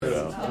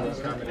All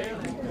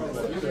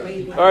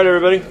right,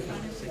 everybody.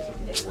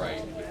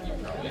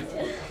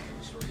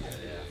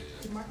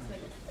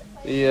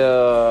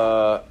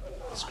 The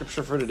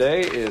scripture for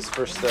today is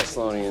 1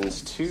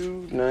 Thessalonians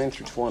 2, 9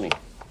 through 20.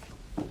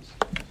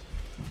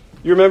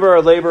 You remember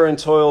our labor and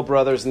toil,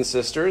 brothers and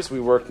sisters.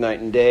 We worked night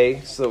and day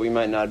so that we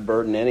might not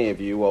burden any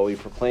of you while we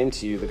proclaim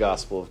to you the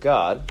gospel of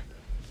God.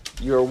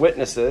 You are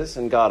witnesses,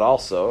 and God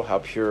also, how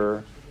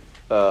pure,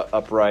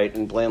 upright,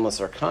 and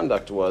blameless our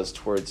conduct was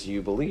towards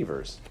you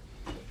believers.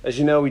 As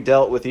you know, we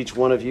dealt with each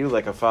one of you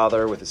like a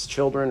father with his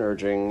children,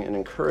 urging and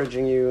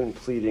encouraging you and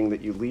pleading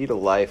that you lead a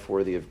life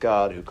worthy of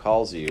God who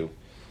calls you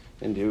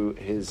into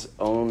his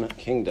own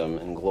kingdom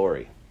and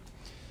glory.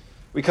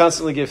 We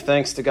constantly give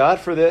thanks to God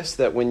for this,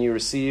 that when you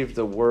received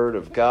the word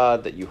of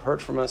God that you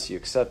heard from us, you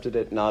accepted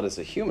it not as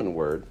a human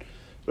word,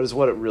 but as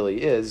what it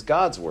really is,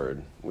 God's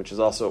word, which is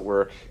also at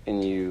work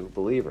in you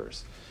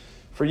believers.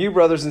 For you,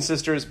 brothers and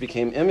sisters,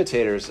 became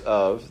imitators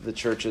of the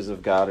churches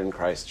of God in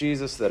Christ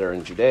Jesus that are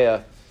in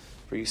Judea,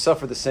 for you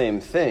suffer the same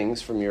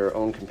things from your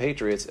own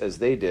compatriots as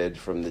they did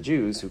from the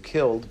Jews who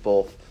killed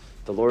both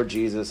the Lord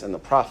Jesus and the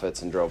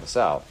prophets and drove us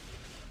out.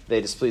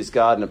 They displease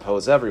God and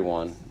oppose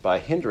everyone by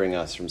hindering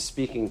us from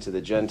speaking to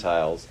the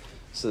Gentiles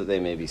so that they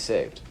may be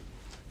saved.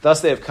 Thus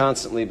they have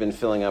constantly been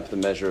filling up the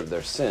measure of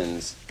their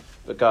sins,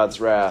 but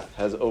God's wrath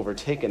has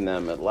overtaken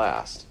them at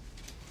last.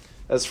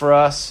 As for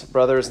us,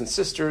 brothers and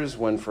sisters,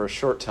 when for a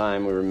short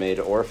time we were made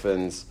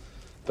orphans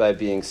by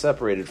being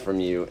separated from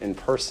you in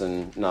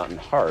person, not in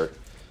heart,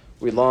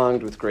 we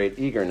longed with great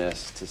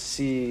eagerness to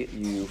see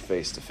you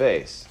face to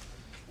face.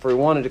 For we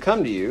wanted to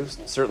come to you.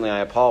 Certainly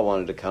I, Paul,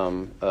 wanted to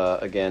come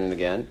again and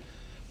again.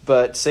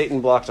 But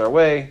Satan blocked our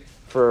way.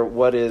 For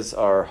what is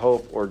our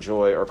hope or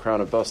joy or crown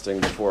of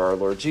boasting before our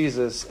Lord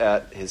Jesus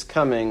at his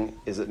coming?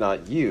 Is it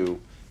not you?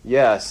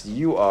 Yes,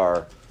 you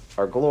are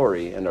our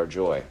glory and our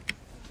joy.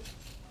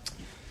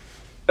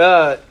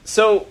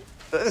 So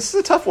this is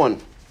a tough one.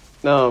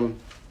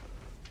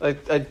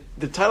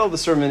 The title of the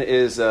sermon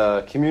is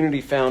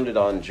Community Founded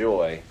on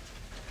Joy.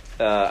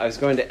 I was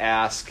going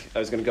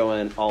to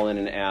go all in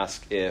and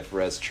ask if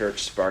Res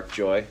Church sparked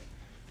joy,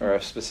 or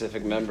if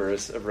specific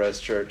members of Res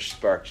Church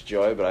sparked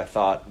joy, but I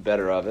thought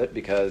better of it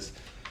because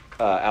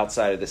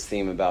outside of this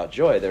theme about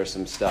joy, there's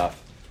some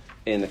stuff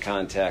in the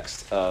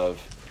context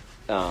of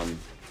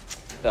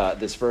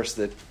this verse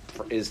that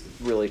is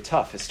really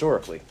tough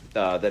historically,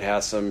 that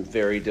has some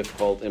very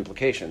difficult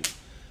implications.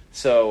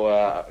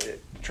 So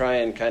try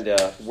and kind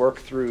of work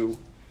through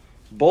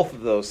both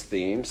of those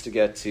themes to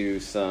get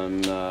to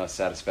some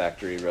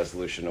satisfactory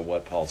resolution of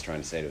what Paul's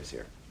trying to say to us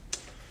here.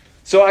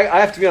 So I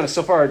have to be honest,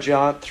 so far our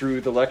jaunt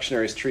through the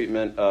lectionary's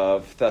treatment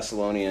of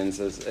Thessalonians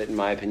has, in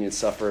my opinion,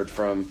 suffered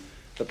from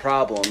the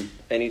problem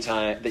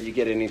that you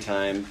get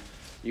anytime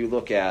you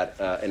look at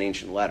an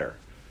ancient letter.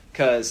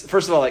 Because,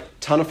 first of all,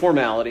 ton of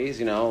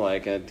formalities,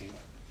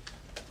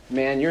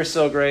 man, you're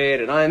so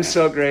great, and I'm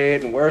so great,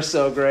 and we're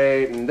so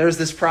great, and there's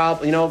this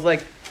problem,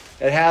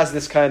 it has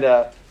this kind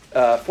of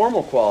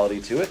formal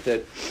quality to it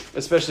that,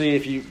 especially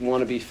if you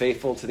want to be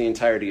faithful to the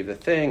entirety of the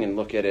thing and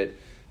look at it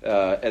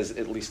as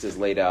at least as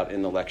laid out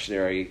in the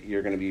lectionary,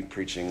 you're going to be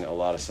preaching a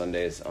lot of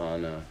Sundays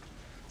on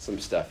some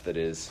stuff that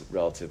is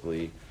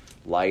relatively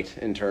light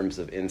in terms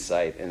of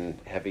insight and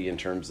heavy in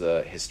terms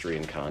of history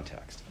and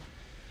context.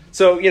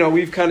 So,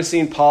 we've kind of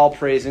seen Paul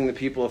praising the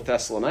people of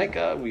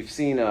Thessalonica. We've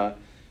seen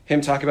him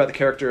talk about the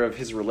character of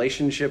his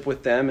relationship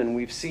with them, and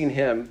we've seen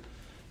him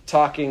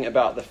talking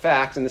about the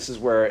fact, and this is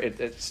where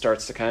it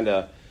starts to kind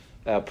of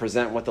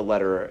present what the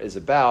letter is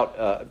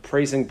about,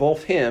 praising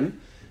both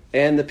him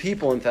and the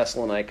people in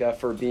Thessalonica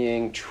for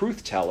being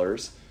truth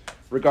tellers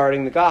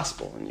regarding the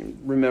gospel. And you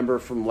remember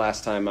from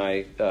last time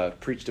I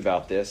preached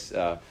about this,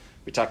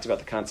 we talked about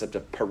the concept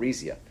of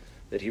parousia,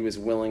 that he was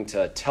willing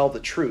to tell the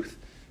truth,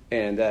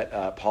 and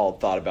that Paul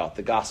thought about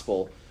the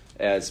gospel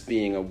as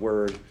being a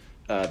word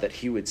that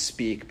he would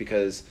speak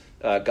because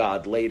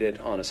God laid it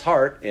on his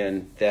heart,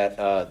 and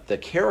that the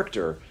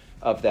character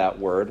of that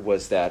word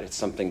was that it's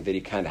something that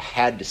he kind of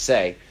had to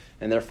say,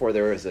 and therefore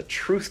there is a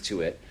truth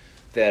to it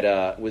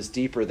that was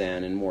deeper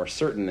than and more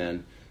certain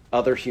than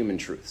other human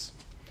truths.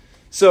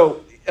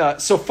 So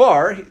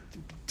far,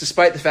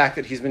 despite the fact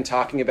that he's been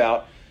talking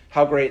about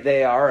how great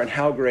they are and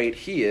how great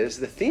he is,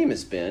 the theme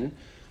has been,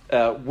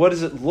 what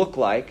does it look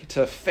like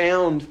to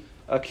found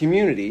a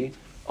community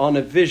on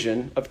a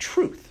vision of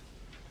truth?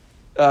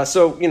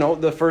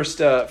 The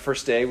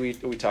first day we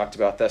talked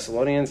about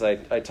Thessalonians.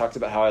 I talked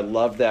about how I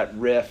loved that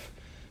riff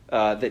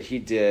that he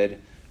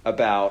did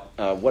about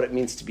what it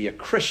means to be a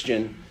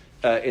Christian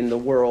in the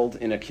world,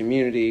 in a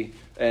community.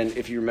 And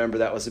if you remember,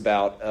 that was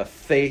about a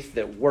faith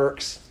that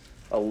works,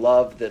 a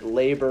love that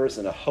labors,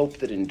 and a hope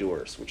that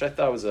endures, which I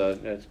thought was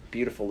a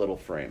beautiful little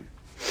frame.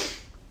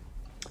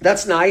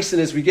 That's nice,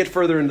 and as we get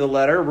further into the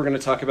letter, we're going to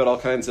talk about all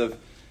kinds of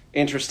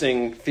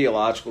interesting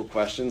theological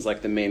questions,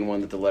 like the main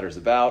one that the letter's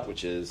about,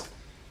 which is,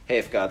 hey,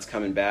 if God's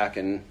coming back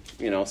and,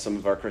 some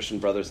of our Christian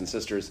brothers and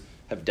sisters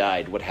have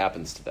died, what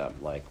happens to them?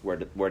 Like, where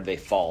do they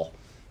fall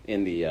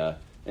in the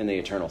in the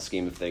eternal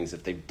scheme of things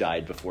if they've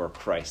died before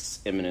Christ's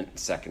imminent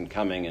second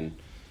coming, and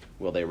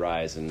will they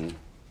rise, and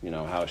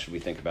how should we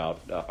think about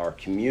our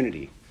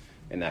community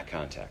in that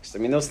context? I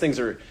mean, those things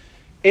are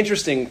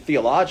interesting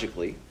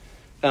theologically,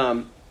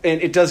 and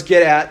it does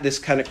get at this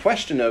kind of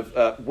question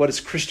of what is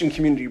Christian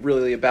community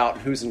really about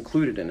and who's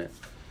included in it.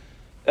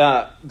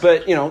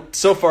 But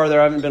so far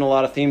there haven't been a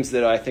lot of themes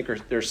that I think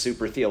they're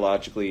super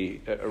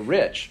theologically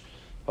rich.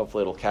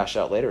 Hopefully it'll cash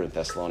out later in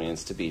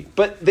Thessalonians to be.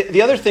 But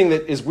the other thing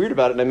that is weird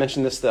about it, and I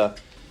mentioned this the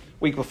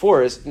week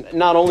before, is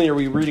not only are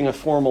we reading a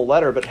formal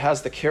letter, but it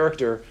has the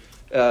character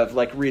of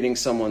like reading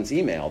someone's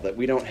email that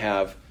we don't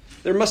have.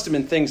 There must have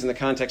been things in the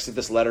context of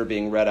this letter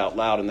being read out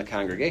loud in the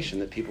congregation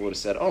that people would have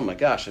said, oh my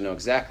gosh, I know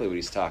exactly what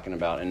he's talking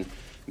about. And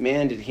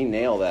man, did he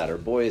nail that. Or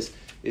boy,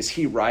 is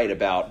he right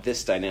about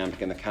this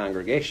dynamic in the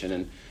congregation.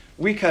 And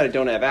we kind of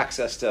don't have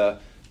access to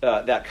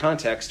that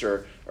context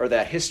or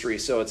that history,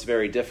 so it's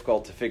very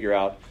difficult to figure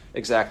out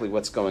exactly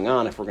what's going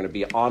on if we're going to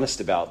be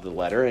honest about the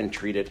letter and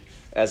treat it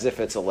as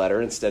if it's a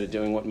letter instead of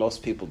doing what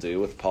most people do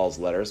with Paul's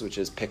letters, which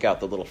is pick out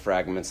the little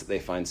fragments that they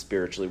find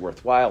spiritually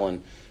worthwhile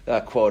and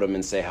quote them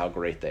and say how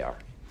great they are.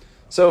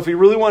 So if we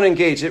really want to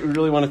engage it, we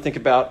really want to think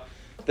about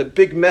the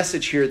big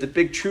message here, the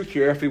big truth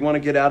here, if we want to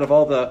get out of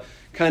all the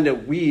kind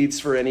of weeds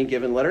for any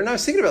given letter. And I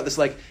was thinking about this,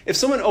 like if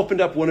someone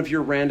opened up one of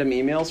your random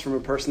emails from a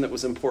person that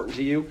was important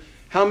to you,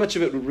 how much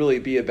of it would really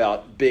be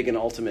about big and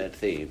ultimate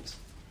themes?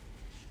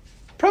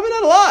 Probably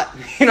not a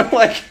lot.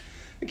 Like,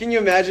 can you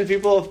imagine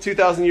people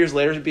 2,000 years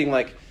later being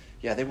like,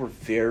 yeah, they were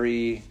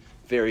very,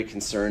 very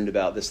concerned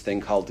about this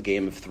thing called the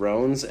Game of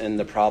Thrones and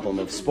the problem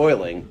of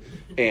spoiling.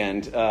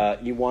 And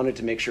you wanted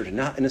to make sure to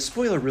not, and a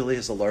spoiler really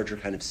is a larger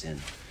kind of sin.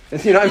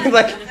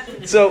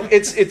 So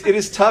it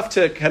is tough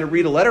to kind of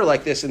read a letter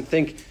like this and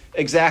think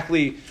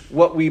exactly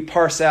what we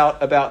parse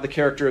out about the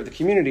character of the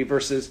community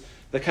versus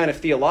the kind of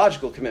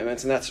theological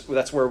commitments, and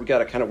that's where we got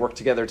to kind of work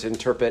together to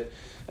interpret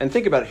and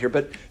think about it here.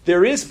 But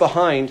there is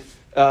behind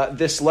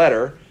this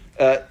letter,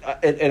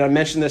 and I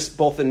mentioned this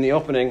both in the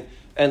opening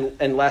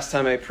and last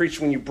time I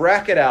preached, when you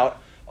bracket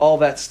out all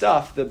that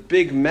stuff, the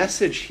big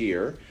message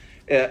here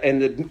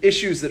and the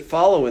issues that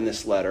follow in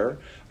this letter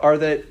are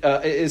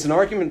that is an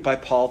argument by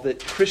Paul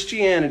that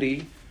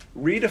Christianity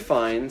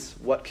redefines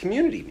what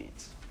community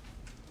means.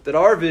 That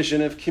our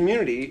vision of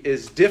community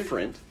is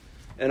different,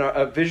 and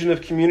a vision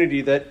of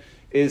community that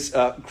is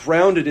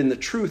grounded in the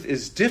truth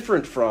is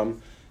different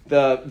from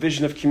the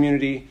vision of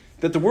community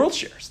that the world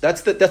shares.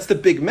 That's the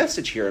big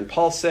message here. And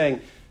Paul's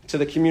saying to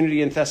the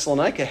community in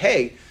Thessalonica,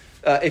 hey,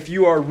 if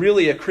you are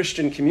really a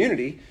Christian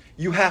community,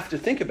 you have to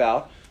think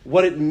about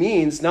what it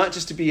means not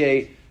just to be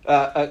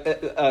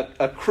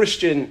a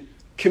Christian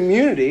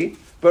community,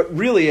 but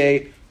really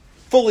a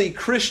fully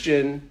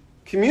Christian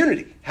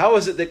community. How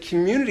is it that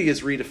community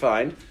is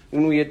redefined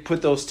when we had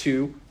put those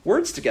two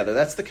words together?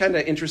 That's the kind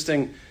of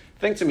interesting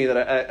thing to me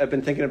that I've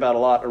been thinking about a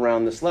lot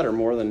around this letter,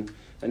 more than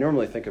I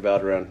normally think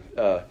about around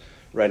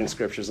writing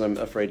scriptures, I'm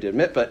afraid to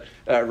admit, but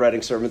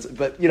writing sermons.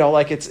 But,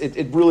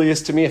 it really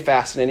is to me a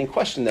fascinating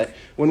question that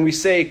when we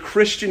say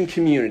Christian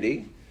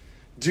community,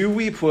 do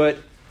we put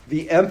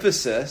the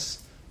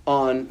emphasis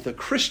on the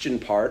Christian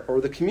part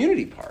or the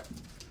community part?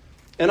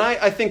 And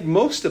I think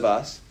most of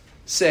us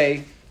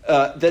say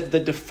that the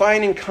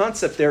defining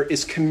concept there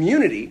is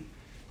community,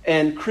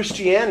 and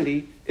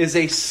Christianity is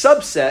a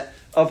subset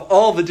of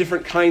all the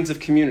different kinds of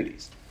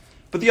communities.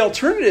 But the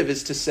alternative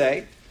is to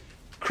say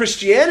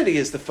Christianity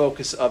is the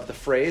focus of the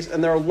phrase,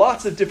 and there are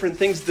lots of different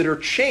things that are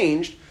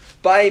changed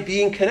by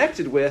being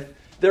connected with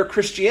their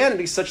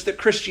Christianity, such that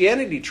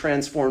Christianity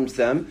transforms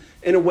them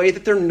in a way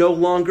that they're no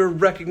longer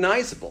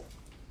recognizable.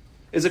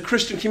 Is a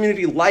Christian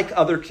community like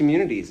other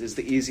communities is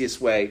the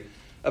easiest way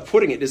of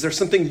putting it. Is there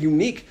something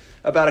unique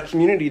about a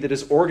community that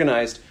is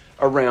organized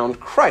around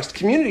Christ?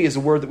 Community is a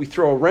word that we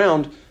throw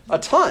around a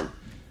ton.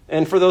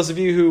 And for those of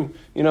you who,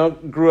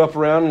 grew up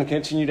around and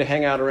continue to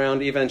hang out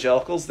around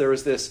evangelicals, there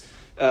was this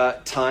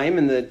time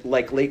in the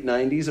late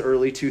 90s,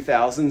 early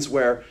 2000s,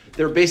 where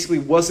there basically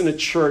wasn't a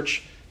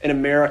church in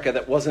America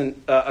that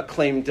wasn't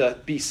acclaimed to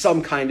be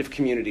some kind of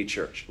community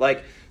church.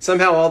 Like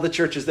somehow all the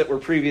churches that were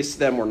previous to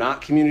them were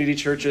not community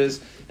churches,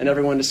 and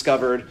everyone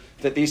discovered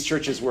that these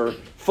churches were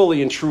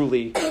fully and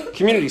truly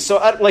communities. So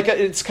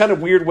it's kind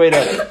of weird way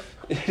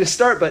to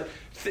start, but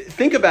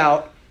think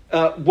about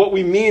what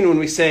we mean when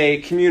we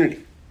say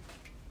community.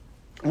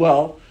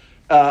 Well,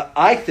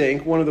 I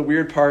think one of the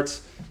weird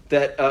parts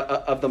that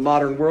of the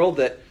modern world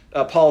that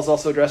Paul is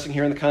also addressing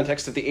here in the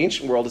context of the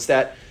ancient world is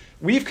that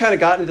we've kind of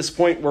gotten to this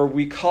point where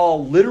we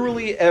call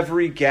literally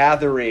every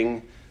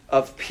gathering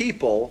of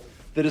people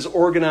that is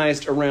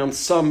organized around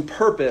some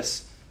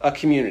purpose a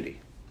community.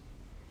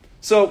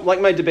 So,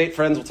 like my debate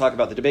friends will talk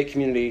about the debate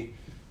community.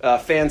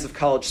 Fans of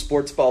college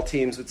sports ball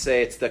teams would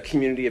say it's the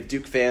community of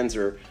Duke fans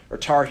or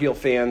Tar Heel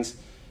fans.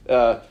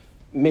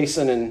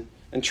 Mason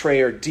and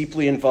Trey are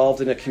deeply involved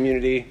in a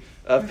community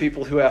of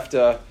people who have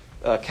to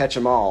catch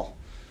them all.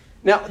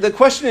 Now, the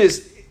question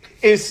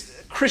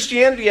is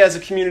Christianity as a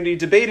community,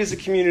 debate as a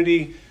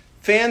community,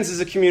 fans is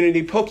a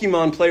community,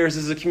 Pokemon players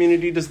is a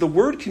community, does the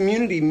word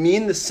community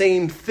mean the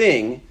same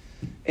thing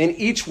in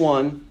each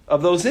one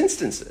of those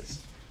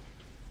instances?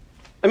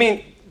 I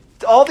mean,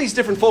 all these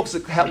different folks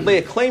that lay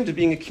a claim to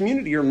being a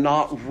community are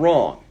not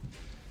wrong.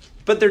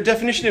 But their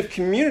definition of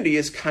community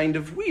is kind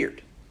of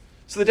weird.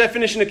 So the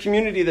definition of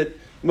community that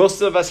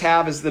most of us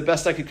have, is the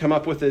best I could come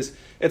up with, is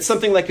it's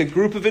something like a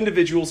group of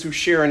individuals who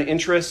share an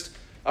interest,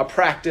 a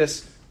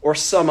practice, or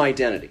some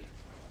identity.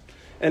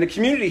 And a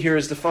community here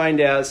is defined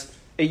as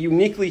a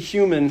uniquely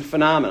human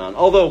phenomenon.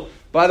 Although,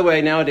 by the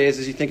way, nowadays,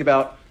 as you think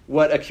about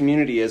what a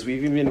community is,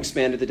 we've even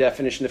expanded the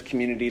definition of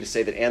community to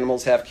say that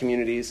animals have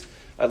communities.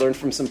 I learned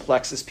from some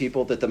Plexus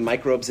people that the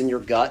microbes in your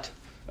gut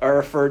are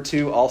referred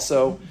to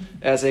also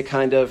as a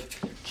kind of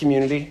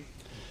community.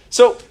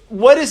 So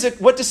what is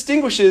it? What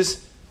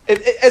distinguishes,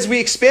 as we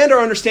expand our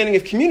understanding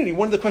of community,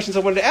 one of the questions I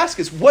wanted to ask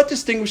is, what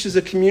distinguishes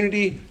a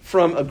community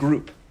from a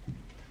group?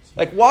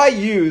 Like, why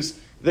use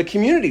the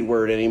community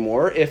word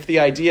anymore if the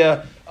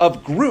idea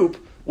of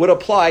group would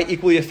apply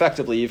equally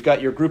effectively? You've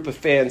got your group of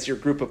fans, your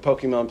group of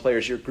Pokemon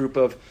players, your group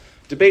of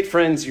debate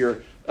friends,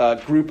 your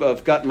group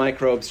of gut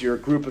microbes, your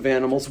group of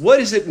animals. What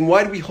is it, and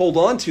why do we hold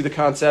on to the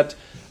concept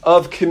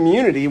of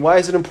community? Why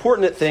is it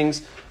important that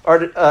things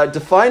are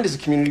defined as a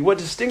community? What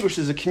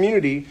distinguishes a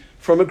community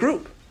from a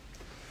group?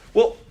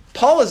 Well,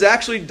 Paul is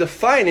actually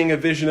defining a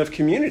vision of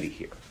community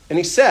here. And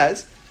he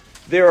says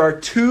there are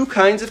two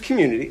kinds of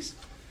communities.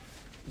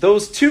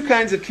 Those two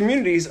kinds of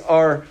communities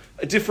are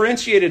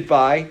differentiated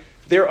by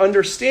their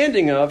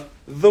understanding of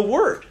the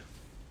word.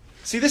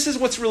 See, this is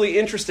what's really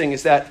interesting,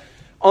 is that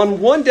on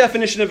one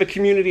definition of a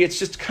community, it's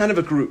just kind of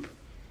a group.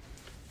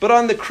 But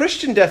on the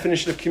Christian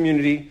definition of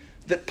community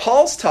that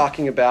Paul's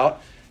talking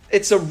about,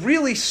 it's a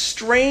really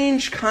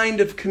strange kind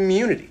of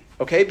community,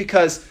 okay?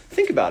 Because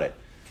think about it.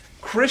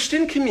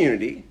 Christian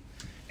community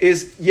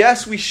is,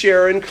 yes, we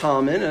share in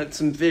common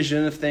some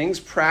vision of things,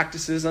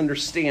 practices,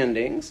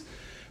 understandings.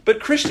 But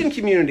Christian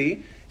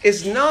community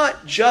is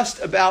not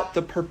just about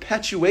the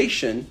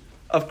perpetuation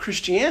of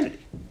Christianity.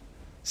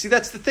 See,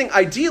 that's the thing.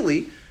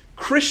 Ideally,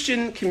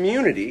 Christian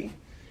community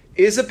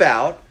is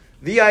about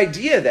the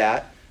idea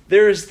that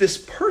there is this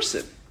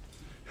person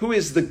who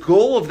is the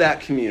goal of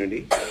that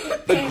community,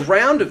 the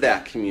ground of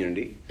that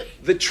community,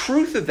 the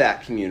truth of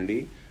that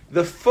community,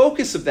 the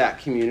focus of that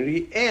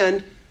community,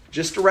 and,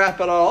 just to wrap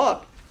it all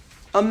up,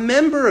 a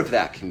member of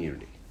that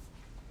community.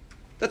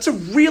 That's a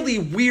really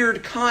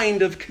weird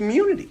kind of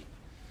community.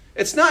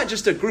 It's not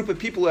just a group of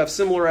people who have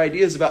similar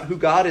ideas about who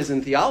God is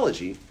in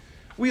theology.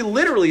 We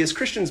literally, as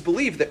Christians,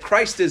 believe that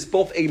Christ is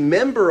both a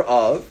member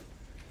of,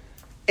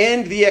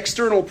 and the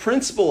external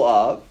principle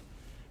of,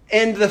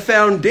 and the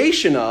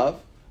foundation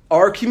of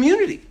our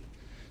community.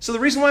 So the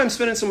reason why I'm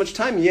spending so much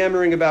time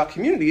yammering about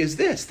community is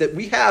this, that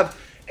we have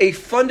a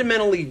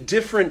fundamentally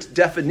different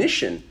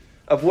definition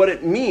of what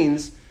it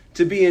means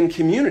to be in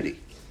community.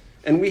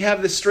 And we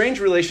have this strange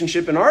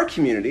relationship in our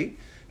community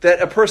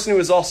that a person who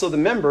is also the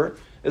member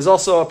is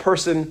also a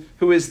person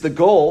who is the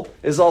goal,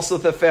 is also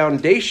the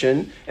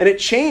foundation, and it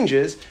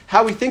changes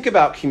how we think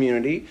about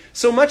community,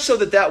 so much so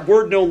that that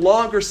word no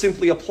longer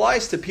simply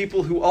applies to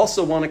people who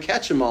also want to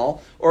catch them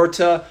all or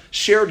to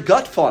shared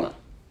gut fauna.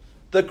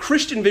 The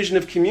Christian vision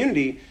of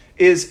community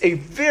is a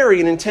very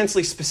and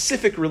intensely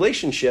specific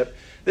relationship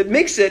that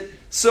makes it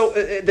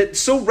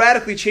so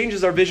radically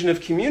changes our vision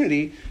of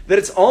community that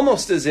it's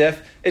almost as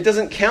if it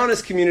doesn't count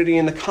as community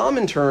in the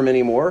common term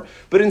anymore,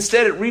 but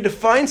instead it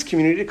redefines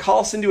community to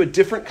call us into a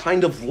different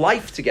kind of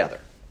life together.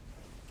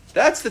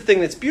 That's the thing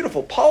that's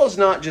beautiful. Paul is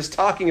not just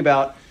talking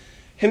about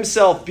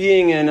himself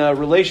being in a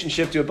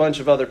relationship to a bunch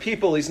of other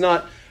people. He's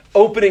not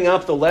opening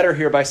up the letter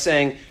here by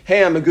saying,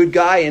 hey, I'm a good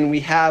guy and we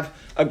have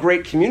a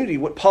great community.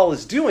 What Paul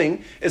is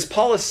doing is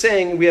Paul is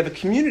saying we have a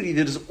community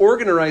that is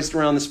organized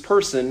around this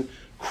person,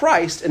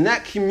 Christ, and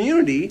that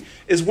community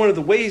is one of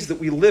the ways that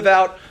we live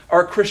out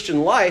our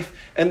Christian life.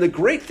 And the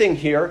great thing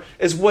here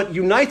is what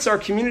unites our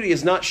community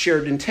is not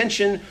shared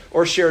intention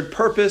or shared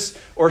purpose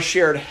or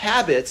shared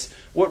habits.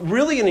 What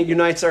really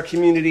unites our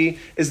community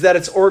is that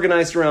it's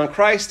organized around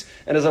Christ.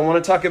 And as I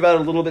want to talk about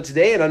a little bit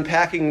today in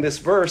unpacking this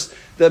verse,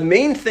 the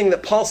main thing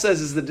that Paul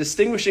says is the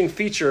distinguishing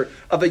feature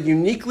of a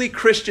uniquely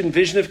Christian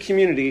vision of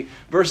community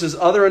versus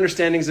other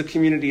understandings of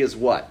community is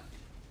what?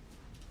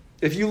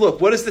 If you look,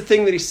 what is the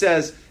thing that he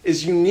says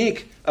is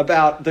unique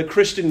about the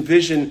Christian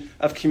vision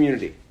of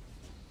community?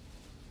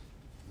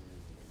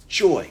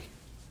 Joy.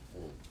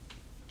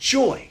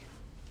 Joy.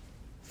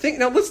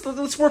 Now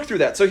let's work through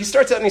that. So he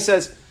starts out and he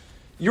says,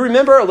 you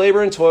remember our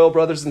labor and toil,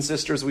 brothers and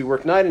sisters. We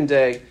work night and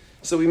day,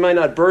 so we might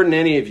not burden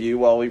any of you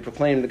while we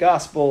proclaim the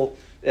gospel.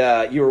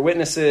 You were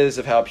witnesses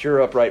of how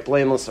pure, upright,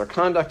 blameless our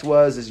conduct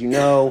was. As you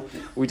know,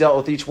 we dealt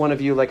with each one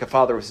of you like a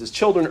father with his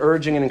children,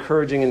 urging and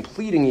encouraging and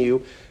pleading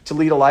you to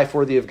lead a life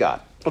worthy of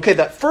God. Okay,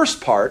 that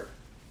first part,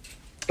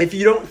 if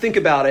you don't think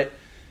about it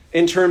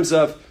in terms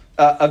of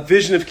a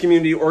vision of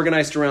community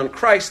organized around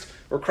Christ,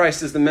 where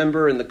Christ is the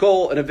member and the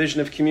goal, and a vision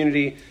of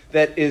community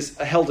that is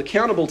held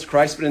accountable to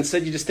Christ, but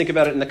instead you just think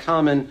about it in the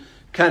common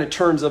kind of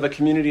terms of a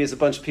community as a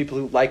bunch of people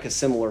who like a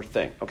similar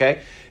thing,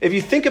 okay? If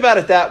you think about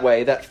it that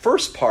way, that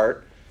first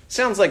part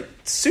sounds like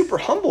super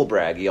humble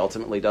braggy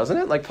ultimately, doesn't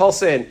it? Like Paul's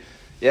saying,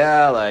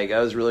 yeah, like I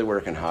was really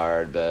working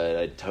hard, but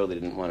I totally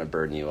didn't want to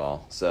burden you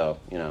all. So,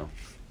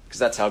 because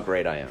that's how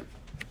great I am.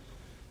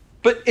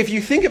 But if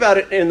you think about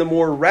it in the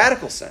more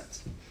radical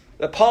sense,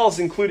 that Paul's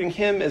including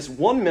him as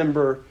one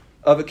member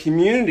of a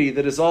community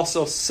that is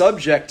also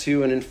subject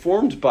to and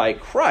informed by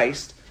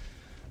Christ,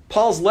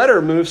 Paul's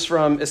letter moves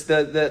from,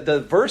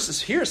 the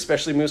verses here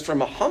especially moves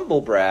from a humble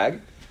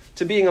brag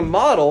to being a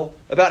model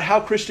about how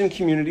Christian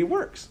community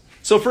works.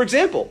 So, for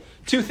example,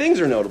 two things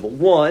are notable.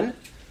 One,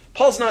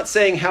 Paul's not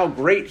saying how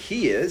great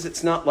he is.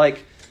 It's not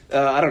like,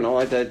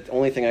 like the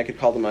only thing I could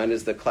call to mind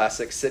is the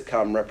classic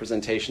sitcom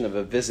representation of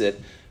a visit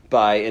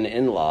by an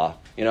in-law.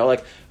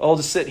 I'll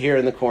just sit here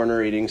in the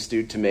corner eating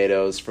stewed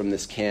tomatoes from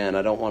this can.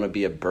 I don't want to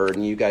be a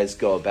burden. You guys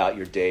go about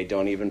your day.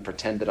 Don't even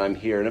pretend that I'm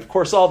here. And of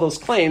course, all those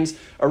claims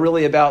are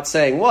really about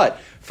saying what?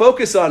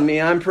 Focus on me.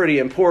 I'm pretty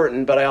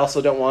important, but I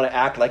also don't want to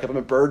act like I'm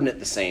a burden at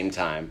the same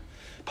time.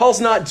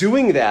 Paul's not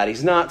doing that.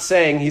 He's not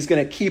saying he's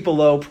going to keep a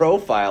low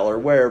profile or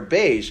wear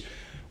beige.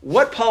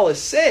 What Paul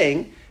is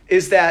saying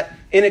is that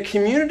in a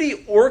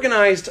community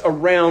organized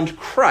around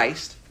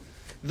Christ,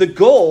 the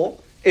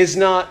goal is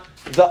not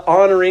the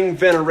honoring,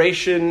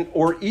 veneration,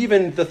 or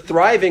even the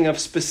thriving of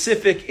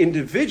specific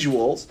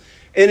individuals.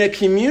 In a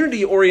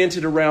community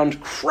oriented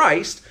around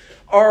Christ,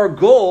 our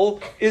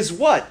goal is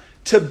what?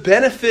 To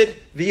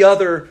benefit the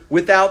other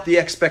without the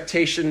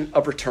expectation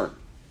of return.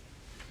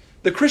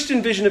 The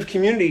Christian vision of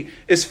community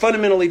is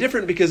fundamentally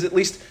different because, at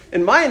least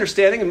in my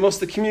understanding, and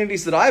most of the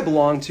communities that I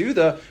belong to,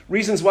 the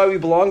reasons why we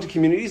belong to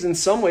communities in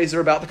some ways are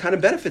about the kind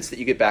of benefits that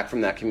you get back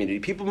from that community.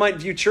 People might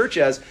view church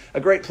as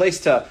a great place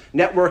to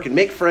network and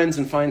make friends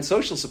and find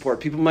social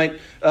support. People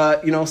might,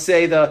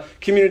 say the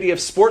community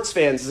of sports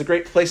fans is a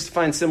great place to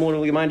find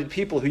similarly minded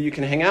people who you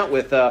can hang out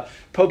with.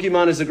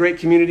 Pokemon is a great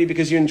community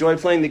because you enjoy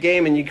playing the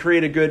game and you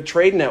create a good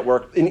trade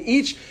network. In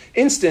each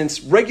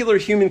instance, regular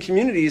human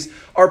communities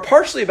are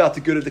partially about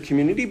the good of the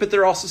community, but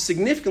they're also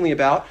significantly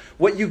about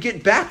what you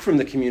get back from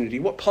the community.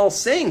 What Paul's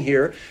saying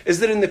here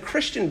is that in the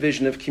Christian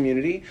vision of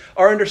community,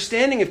 our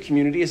understanding of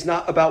community is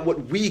not about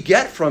what we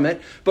get from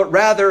it, but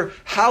rather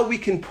how we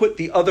can put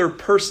the other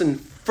person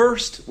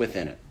first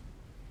within it.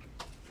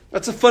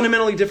 That's a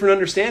fundamentally different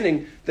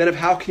understanding than of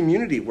how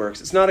community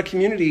works. It's not a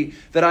community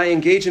that I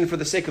engage in for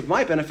the sake of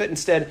my benefit.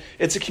 Instead,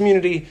 it's a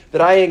community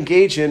that I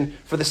engage in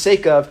for the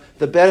sake of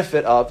the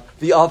benefit of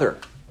the other.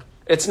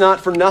 It's not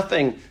for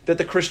nothing that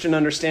the Christian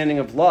understanding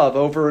of love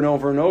over and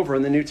over and over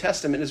in the New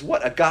Testament is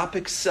what?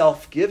 Agapic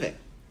self-giving.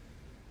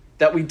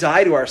 That we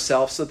die to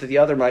ourselves so that the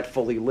other might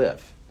fully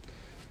live.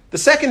 The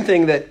second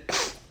thing that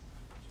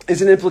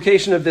is an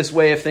implication of this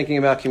way of thinking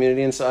about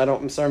community, and so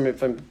I'm sorry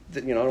if I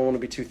don't want to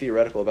be too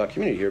theoretical about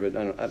community here, but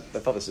I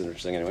thought this was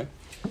interesting anyway.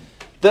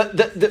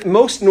 The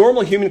most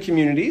normal human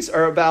communities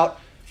are about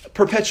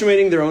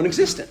perpetuating their own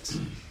existence.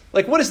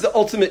 Like, what is the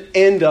ultimate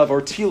end of,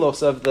 or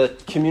telos of, the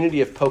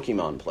community of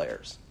Pokemon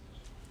players?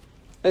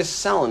 It's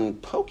selling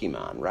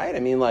Pokemon, right? I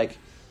mean, like,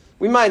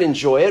 we might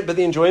enjoy it, but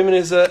the enjoyment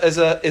is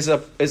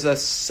a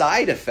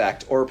side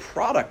effect or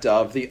product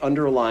of the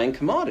underlying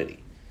commodity.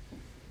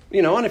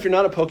 And if you're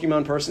not a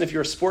Pokemon person, if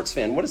you're a sports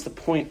fan, what is the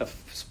point of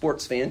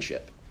sports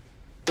fanship?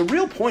 The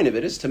real point of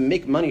it is to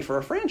make money for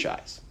a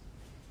franchise.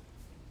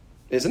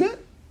 Isn't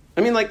it?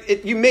 I mean,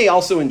 you may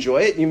also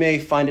enjoy it, you may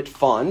find it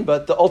fun,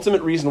 but the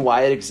ultimate reason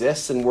why it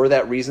exists, and were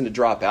that reason to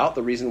drop out,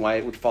 the reason why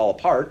it would fall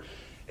apart,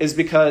 is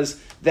because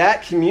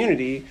that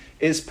community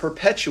is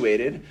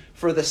perpetuated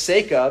for the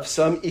sake of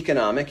some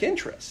economic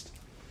interest.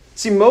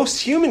 See,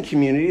 most human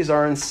communities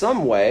are in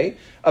some way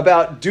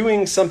about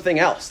doing something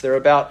else. They're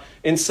about,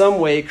 in some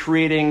way,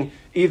 creating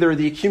either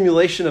the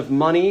accumulation of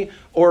money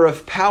or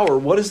of power.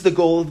 What is the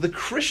goal of the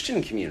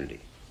Christian community?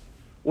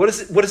 What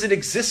does it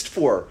exist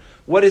for?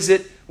 What is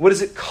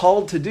it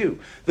called to do?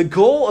 The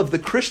goal of the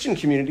Christian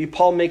community,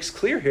 Paul makes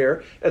clear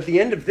here at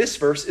the end of this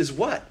verse, is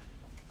what?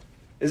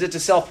 Is it to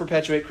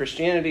self-perpetuate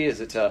Christianity?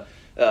 Is it to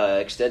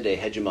extend a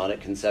hegemonic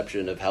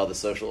conception of how the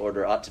social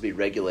order ought to be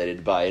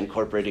regulated by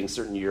incorporating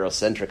certain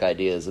Eurocentric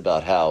ideas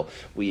about how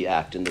we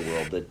act in the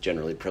world that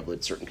generally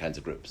privilege certain kinds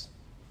of groups?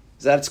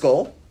 Is that its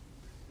goal?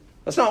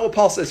 That's not what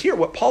Paul says here.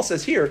 What Paul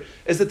says here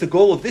is that the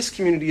goal of this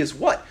community is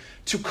what?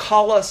 To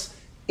call us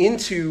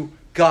into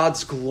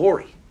God's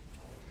glory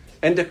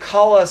and to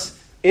call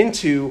us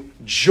into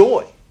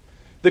joy.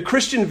 The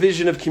Christian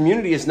vision of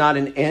community is not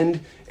an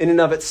end in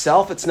and of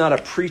itself. It's not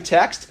a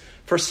pretext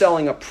for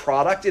selling a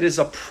product. It is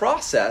a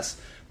process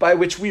by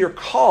which we are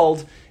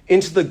called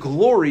into the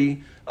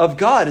glory of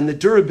God. And the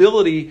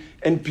durability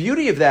and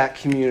beauty of that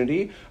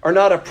community are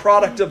not a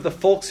product of the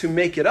folks who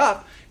make it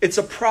up. It's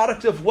a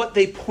product of what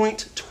they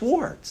point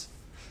towards.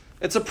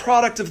 It's a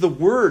product of the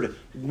Word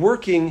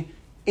working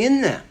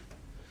in them.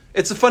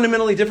 It's a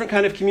fundamentally different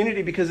kind of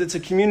community because it's a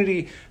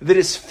community that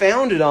is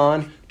founded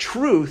on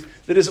truth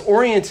that is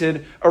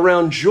oriented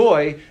around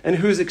joy and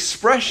whose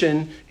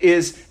expression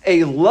is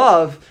a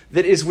love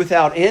that is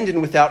without end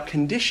and without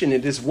condition.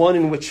 It is one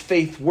in which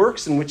faith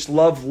works, in which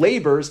love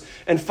labors,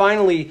 and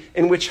finally,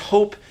 in which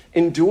hope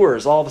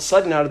endures. All of a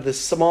sudden, out of the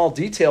small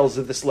details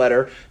of this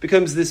letter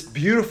becomes this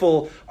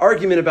beautiful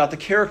argument about the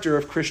character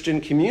of Christian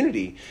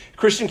community.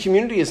 Christian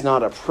community is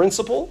not a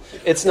principle.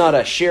 It's not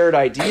a shared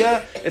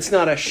idea. It's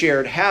not a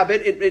shared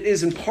habit. It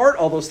is in part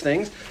all those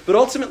things, but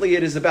ultimately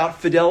it is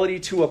about fidelity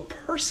to a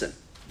person.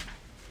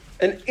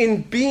 And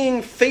in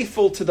being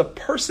faithful to the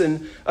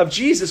person of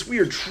Jesus, we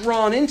are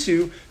drawn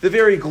into the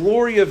very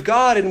glory of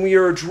God, and we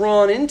are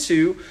drawn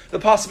into the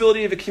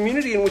possibility of a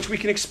community in which we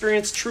can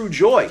experience true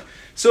joy.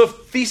 So if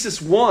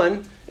thesis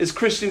 1 is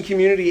Christian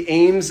community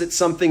aims at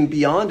something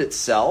beyond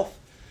itself,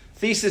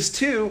 thesis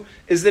 2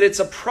 is that it's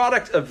a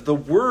product of the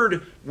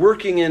Word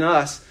working in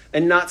us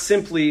and not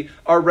simply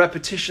our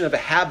repetition of a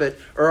habit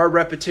or our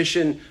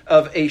repetition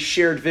of a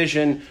shared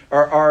vision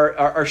or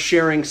our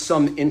sharing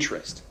some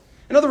interest.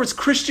 In other words,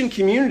 Christian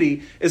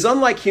community is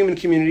unlike human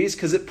communities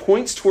because it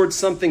points towards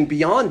something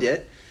beyond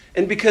it,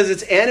 and because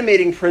its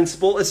animating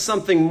principle is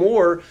something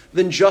more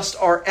than just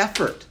our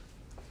effort.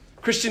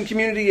 Christian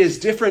community is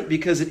different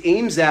because it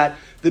aims at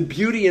the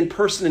beauty and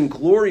person and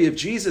glory of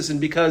Jesus, and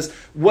because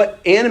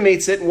what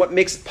animates it and what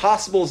makes it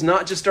possible is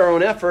not just our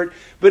own effort,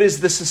 but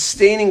is the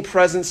sustaining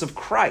presence of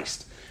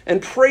Christ.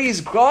 And praise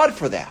God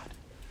for that.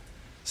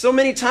 So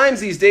many times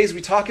these days we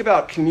talk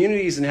about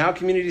communities and how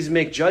communities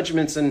make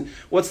judgments and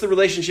what's the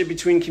relationship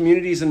between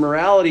communities and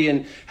morality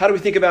and how do we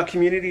think about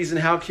communities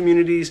and how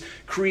communities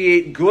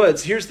create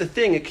goods. Here's the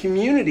thing, a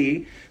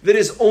community that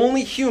is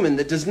only human,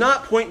 that does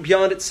not point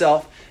beyond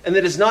itself and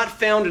that is not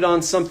founded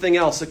on something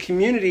else. A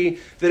community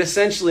that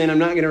essentially, and I'm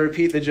not going to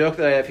repeat the joke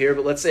that I have here,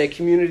 but let's say a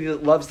community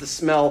that loves the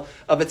smell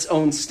of its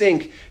own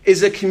stink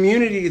is a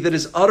community that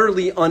is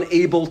utterly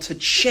unable to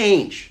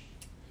change.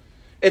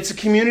 It's a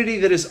community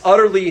that is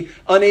utterly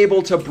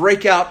unable to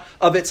break out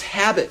of its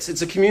habits.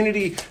 It's a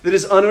community that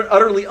is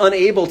utterly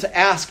unable to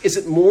ask, is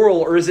it moral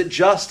or is it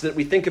just that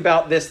we think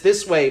about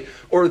this way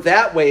or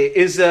that way?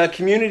 Is a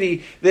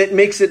community that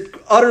makes it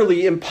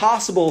utterly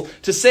impossible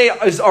to say,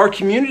 is our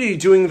community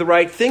doing the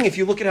right thing? If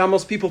you look at how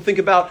most people think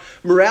about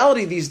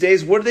morality these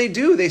days, what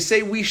do? They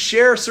say we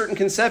share certain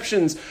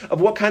conceptions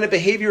of what kind of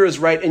behavior is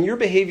right, and your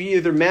behavior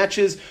either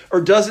matches or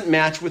doesn't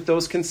match with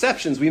those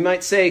conceptions. We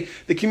might say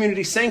the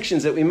community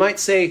sanctions it. We might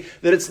say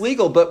that it's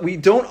legal, but we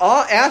don't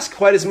ask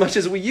quite as much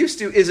as we used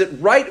to. Is it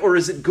right, or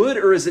is it good,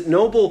 or is it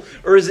noble,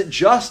 or is it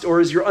just, or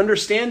is your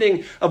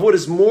understanding of what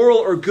is moral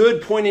or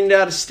good pointing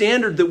at a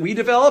standard that we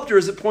developed, or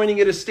is it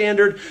pointing at a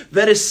standard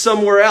that is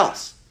somewhere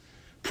else?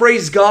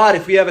 Praise God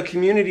if we have a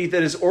community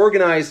that is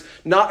organized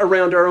not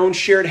around our own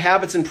shared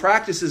habits and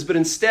practices, but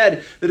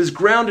instead that is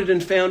grounded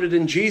and founded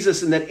in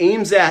Jesus and that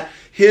aims at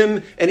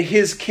Him and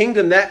His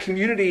kingdom. That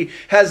community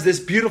has this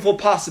beautiful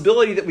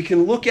possibility that we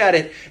can look at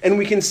it and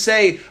we can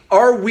say,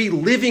 are we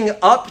living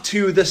up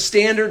to the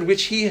standard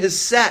which He has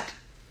set?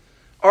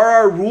 Are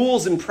our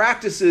rules and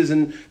practices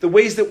and the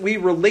ways that we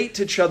relate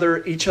to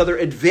each other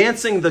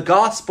advancing the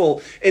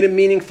gospel in a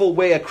meaningful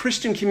way? A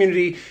Christian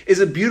community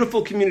is a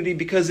beautiful community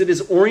because it is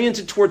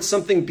oriented towards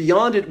something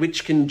beyond it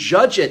which can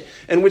judge it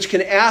and which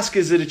can ask,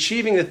 is it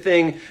achieving the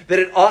thing that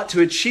it ought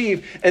to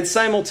achieve? And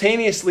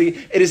simultaneously,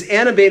 it is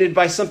animated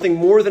by something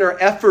more than our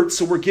efforts,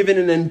 so we're given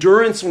an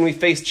endurance when we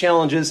face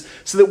challenges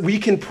so that we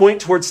can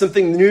point towards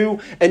something new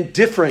and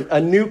different, a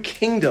new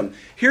kingdom.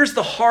 Here's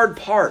the hard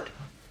part.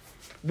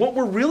 What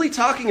we're really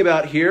talking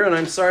about here, and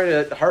I'm sorry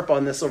to harp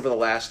on this over the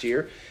last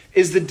year,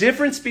 is the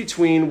difference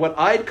between what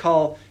I'd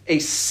call a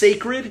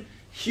sacred,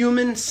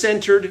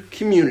 human-centered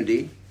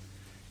community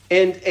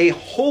and a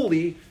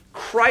holy,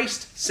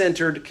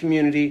 Christ-centered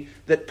community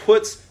that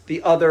puts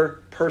the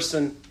other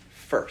person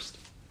first.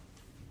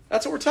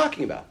 That's what we're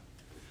talking about.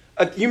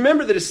 You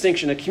remember the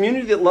distinction. A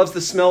community that loves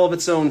the smell of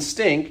its own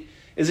stink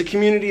is a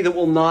community that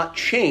will not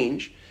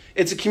change.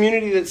 It's a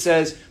community that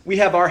says we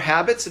have our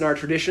habits and our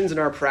traditions and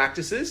our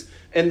practices,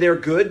 and they're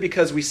good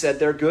because we said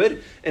they're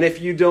good. And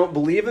if you don't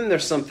believe them,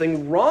 there's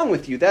something wrong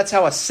with you. That's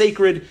how a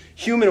sacred,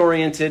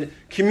 human-oriented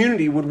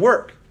community would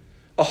work.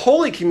 A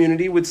holy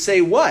community would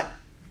say what?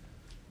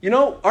 You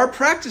know, our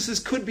practices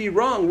could be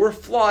wrong. We're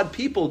flawed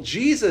people.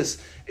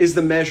 Jesus is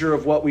the measure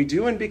of what we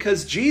do. And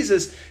because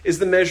Jesus is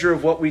the measure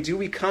of what we do,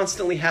 we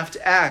constantly have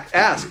to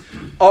ask,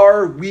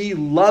 are we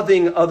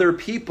loving other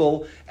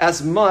people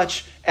as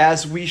much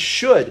as we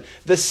should?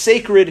 The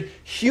sacred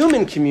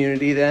human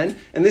community then,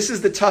 and this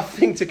is the tough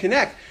thing to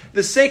connect,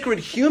 the sacred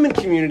human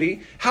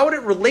community, how would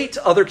it relate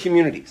to other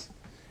communities?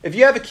 If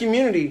you have a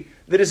community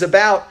that is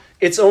about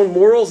its own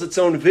morals, its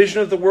own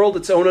vision of the world,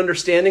 its own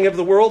understanding of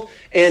the world,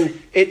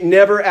 and it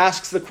never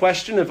asks the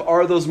question of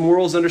are those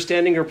morals,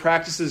 understanding, or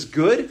practices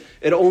good?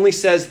 It only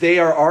says they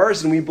are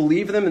ours and we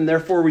believe them and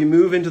therefore we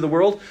move into the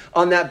world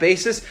on that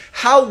basis.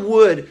 How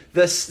would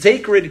the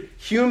sacred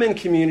human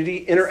community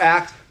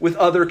interact with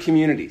other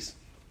communities?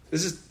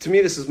 To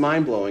me, this is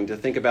mind-blowing to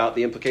think about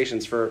the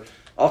implications for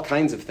all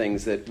kinds of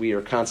things that we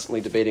are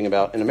constantly debating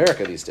about in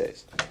America these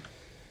days.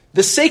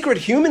 The sacred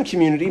human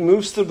community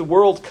moves through the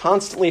world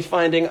constantly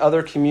finding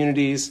other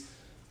communities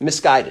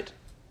misguided,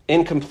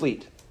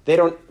 incomplete. They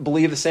don't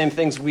believe the same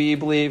things we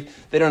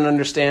believe. They don't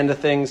understand the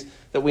things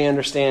that we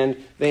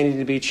understand. They need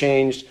to be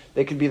changed.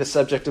 They could be the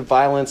subject of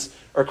violence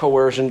or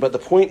coercion. But the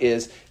point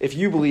is, if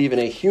you believe in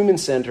a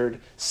human-centered,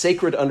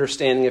 sacred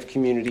understanding of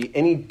community,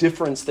 any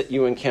difference that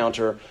you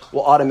encounter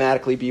will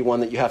automatically be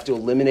one that you have to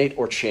eliminate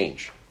or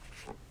change.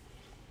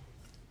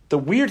 The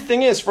weird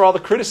thing is, for all the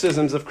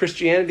criticisms of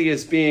Christianity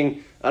as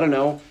being,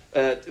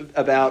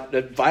 about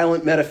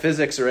violent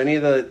metaphysics or any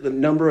of the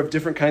number of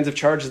different kinds of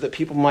charges that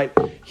people might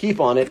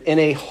heap on it, in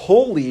a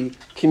holy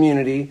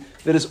community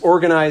that is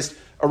organized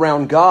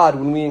around God,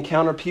 when we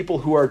encounter people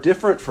who are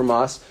different from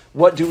us,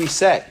 what do we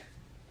say?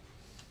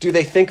 Do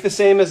they think the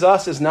same as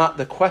us is not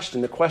the question.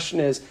 The question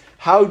is,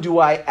 how do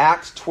I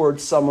act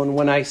towards someone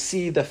when I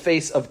see the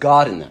face of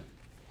God in them?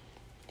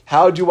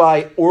 How do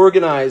I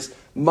organize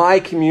my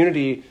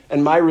community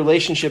and my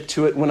relationship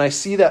to it when I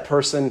see that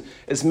person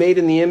is made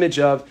in the image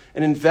of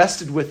and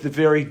invested with the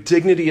very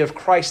dignity of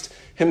Christ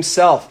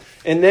himself?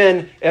 And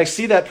then I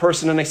see that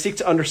person and I seek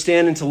to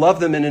understand and to love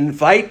them and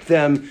invite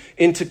them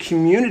into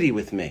community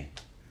with me.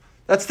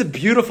 That's the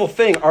beautiful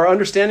thing. Our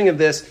understanding of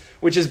this,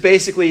 which is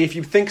basically if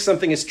you think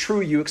something is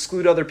true, you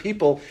exclude other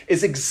people,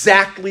 is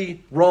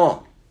exactly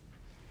wrong.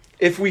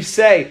 If we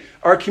say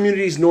our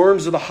community's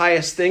norms are the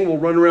highest thing, we'll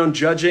run around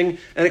judging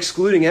and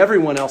excluding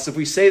everyone else. If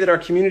we say that our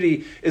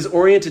community is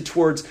oriented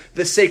towards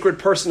the sacred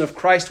person of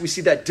Christ, we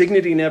see that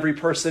dignity in every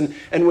person.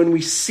 And when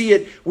we see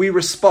it, we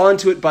respond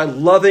to it by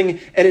loving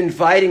and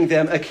inviting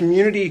them. A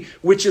community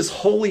which is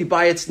holy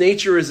by its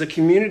nature is a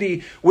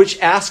community which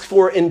asks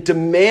for and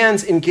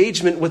demands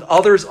engagement with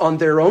others on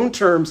their own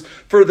terms,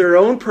 for their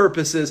own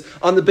purposes,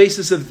 on the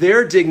basis of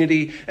their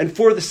dignity, and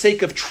for the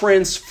sake of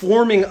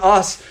transforming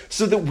us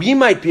so that we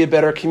might be a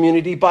better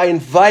community by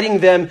inviting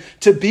them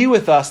to be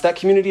with us. That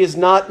community is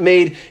not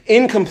made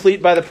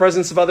incomplete by the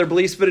presence of other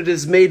beliefs, but it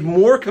is made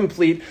more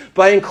complete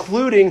by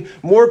including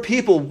more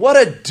people. What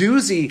a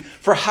doozy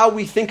for how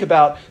we think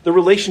about the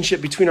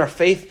relationship between our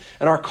faith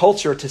and our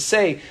culture, to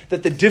say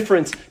that the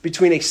difference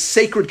between a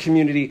sacred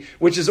community,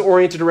 which is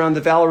oriented around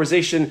the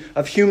valorization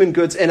of human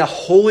goods, and a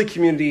holy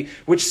community,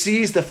 which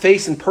sees the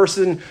face and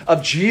person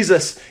of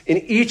Jesus in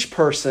each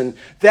person,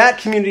 that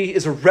community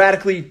is a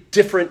radically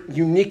different,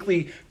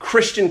 uniquely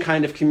Christian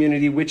kind of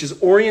community, which is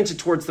oriented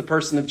towards the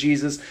person of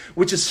Jesus,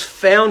 which is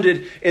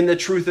founded in the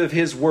truth of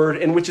his word,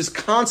 and which is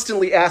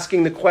constantly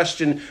asking the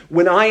question,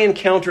 when I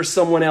encounter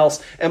someone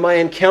else, am I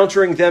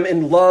encountering them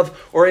in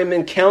love, or am I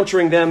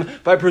encountering them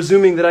by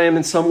presuming that I am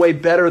in some way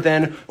better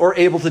than or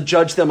able to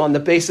judge them on the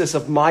basis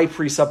of my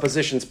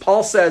presuppositions?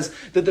 Paul says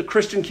that the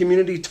Christian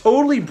community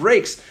totally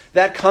breaks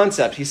that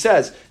concept. He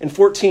says in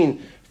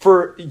 14,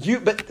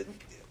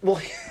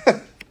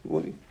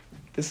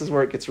 this is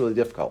where it gets really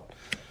difficult.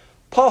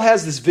 Paul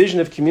has this vision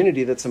of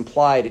community that's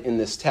implied in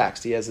this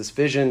text. He has this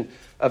vision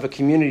of a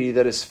community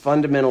that is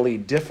fundamentally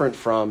different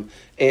from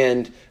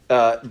and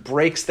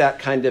breaks that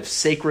kind of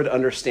sacred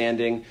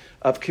understanding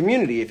of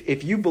community.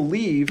 If you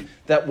believe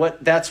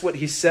that that's what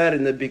he said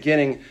in the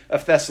beginning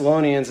of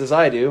Thessalonians, as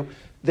I do,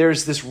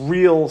 there's this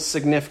real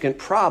significant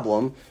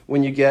problem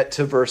when you get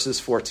to verses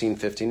 14,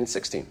 15, and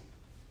 16.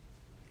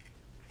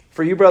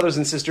 For you, brothers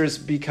and sisters,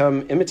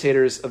 become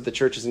imitators of the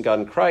churches in God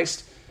in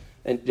Christ,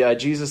 and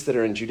Jesus that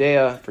are in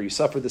Judea, for you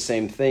suffered the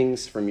same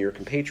things from your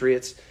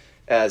compatriots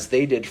as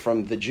they did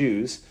from the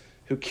Jews,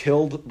 who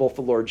killed both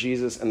the Lord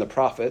Jesus and the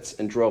prophets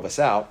and drove us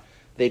out.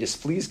 They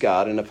displease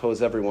God and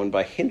oppose everyone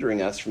by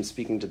hindering us from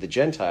speaking to the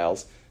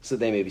Gentiles so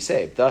they may be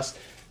saved. Thus,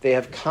 they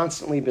have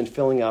constantly been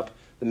filling up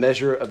the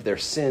measure of their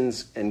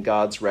sins, and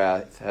God's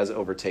wrath has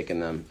overtaken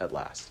them at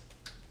last.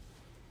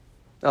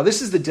 Now,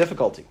 this is the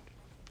difficulty.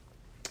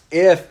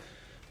 If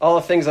all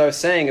the things I was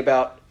saying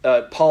about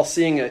Paul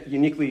seeing a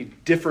uniquely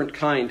different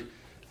kind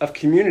of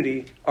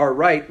community are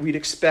right, we'd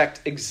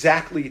expect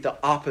exactly the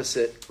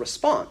opposite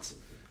response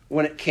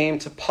when it came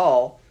to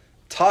Paul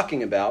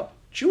talking about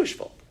Jewish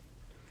folk.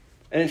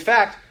 And in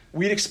fact,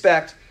 we'd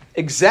expect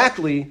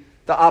exactly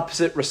the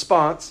opposite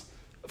response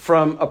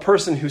from a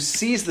person who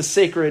sees the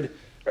sacred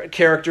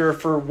character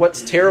for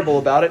what's terrible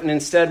about it and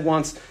instead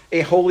wants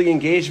a holy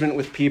engagement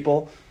with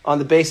people on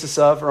the basis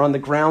of or on the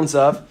grounds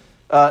of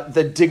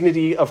the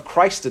dignity of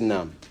Christ in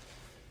them.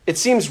 It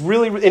seems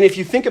really, and if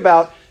you think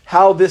about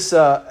how this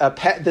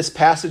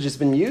passage has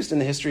been used in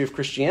the history of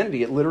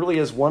Christianity, it literally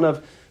is one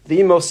of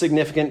the most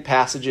significant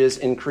passages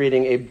in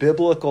creating a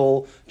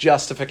biblical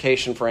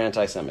justification for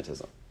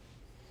anti-Semitism.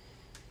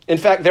 In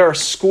fact, there are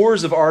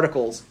scores of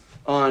articles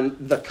on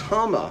the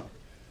comma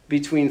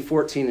between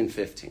 14 and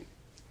 15.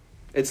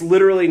 It's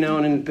literally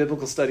known in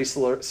biblical study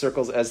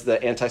circles as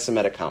the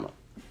anti-Semitic comma.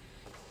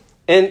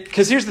 And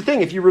because here's the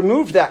thing, if you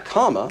remove that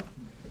comma,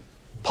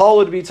 Paul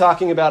would be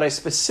talking about a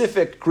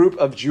specific group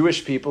of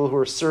Jewish people who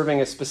are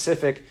serving a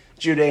specific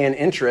Judean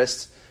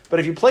interest.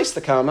 But if you place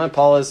the comma,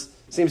 Paul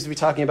seems to be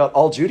talking about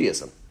all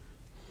Judaism.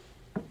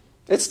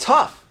 It's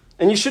tough.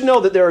 And you should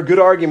know that there are good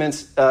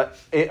arguments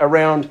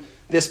around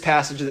this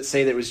passage that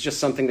say that it was just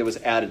something that was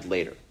added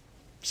later.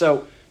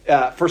 So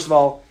First of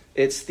all,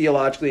 it's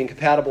theologically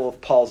incompatible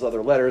with Paul's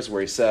other letters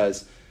where he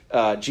says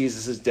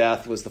Jesus'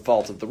 death was the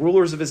fault of the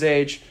rulers of his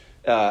age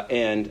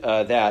and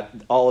that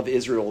all of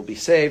Israel will be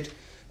saved.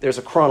 There's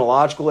a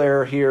chronological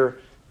error here.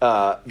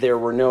 There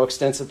were no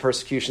extensive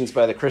persecutions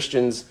by the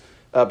Christians,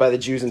 by the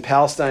Jews in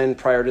Palestine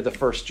prior to the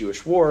First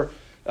Jewish War.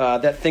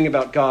 That thing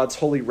about God's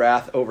holy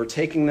wrath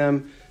overtaking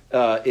them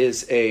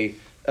is a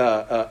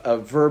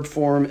verb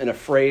form and a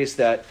phrase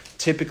that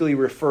typically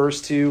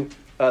refers to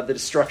the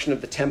destruction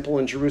of the temple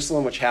in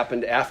Jerusalem, which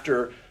happened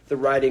after the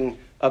writing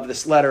of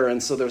this letter.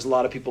 And so there's a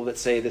lot of people that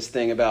say this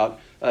thing about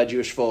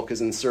Jewish folk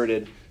is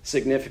inserted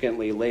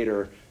significantly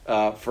later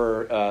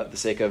for the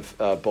sake of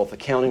both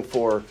accounting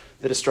for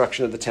the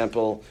destruction of the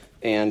temple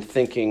and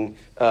thinking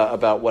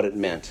about what it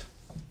meant.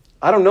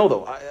 I don't know,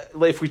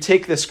 though. If we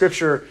take the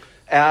scripture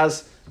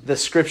as the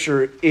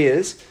scripture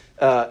is,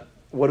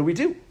 what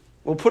do?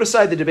 We'll put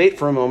aside the debate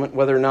for a moment,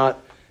 whether or not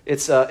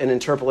it's an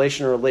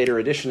interpolation or a later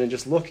addition, and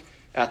just look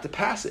at the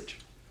passage.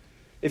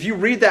 If you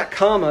read that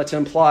comma to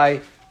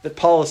imply that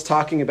Paul is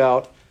talking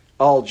about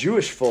all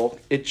Jewish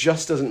folk, it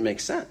just doesn't make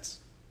sense.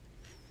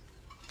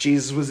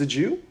 Jesus was a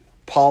Jew.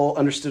 Paul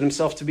understood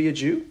himself to be a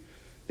Jew.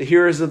 The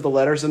hearers of the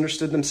letters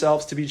understood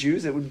themselves to be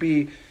Jews. It would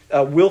be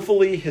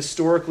willfully,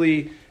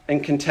 historically,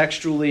 and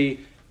contextually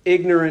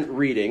ignorant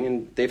reading,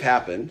 and they've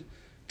happened,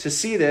 to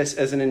see this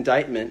as an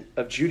indictment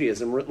of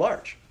Judaism writ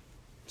large.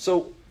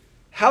 So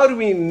how do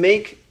we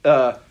make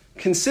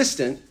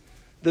consistent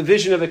the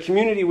vision of a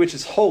community which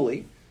is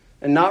holy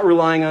and not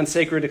relying on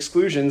sacred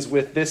exclusions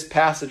with this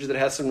passage that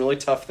has some really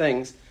tough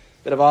things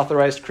that have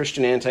authorized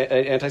Christian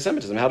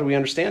anti-Semitism? How do we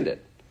understand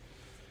it?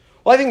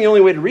 Well, I think the only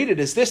way to read it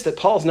is this, that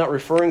Paul's not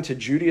referring to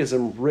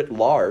Judaism writ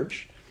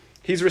large.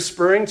 He's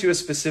referring to a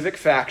specific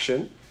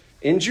faction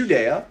in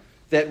Judea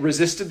that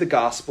resisted the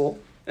gospel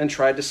and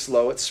tried to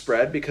slow its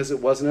spread because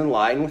it wasn't in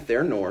line with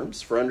their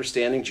norms for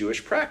understanding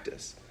Jewish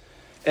practice.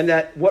 And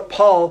that what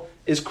Paul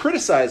is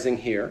criticizing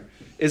here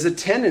is a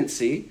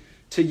tendency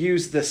to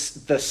use the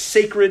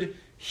sacred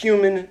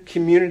human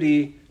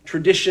community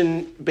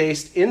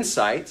tradition-based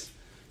insights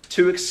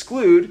to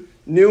exclude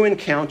new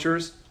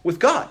encounters with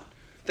God.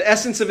 The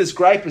essence of his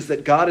gripe is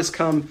that God has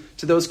come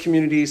to those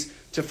communities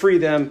to free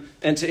them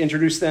and to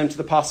introduce them to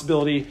the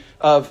possibility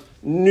of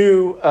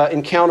new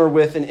encounter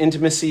with and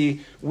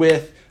intimacy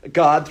with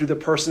God through the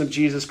person of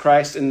Jesus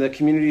Christ, and the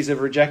communities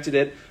have rejected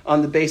it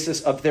on the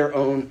basis of their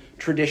own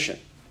tradition.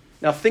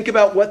 Now think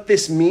about what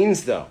this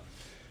means, though.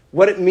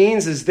 What it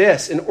means is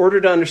this: in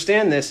order to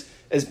understand this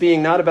as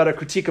being not about a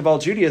critique of all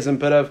Judaism,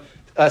 but of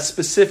a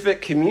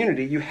specific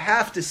community, you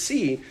have to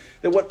see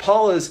that what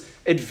Paul is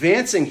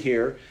advancing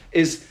here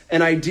is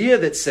an idea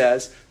that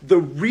says the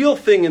real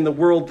thing in the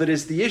world that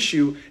is the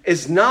issue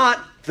is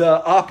not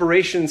the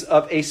operations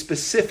of a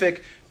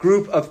specific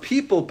group of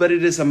people, but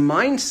it is a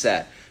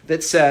mindset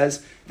that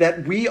says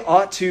that we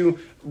ought to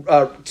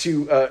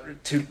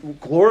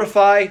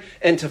glorify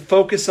and to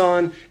focus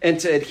on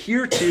and to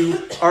adhere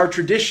to our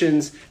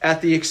traditions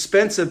at the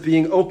expense of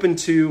being open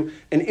to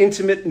an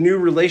intimate new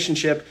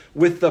relationship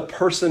with the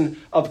person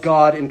of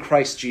God in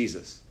Christ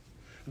Jesus.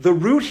 The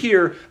root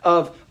here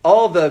of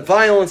all the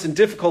violence and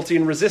difficulty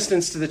and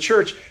resistance to the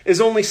church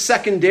is only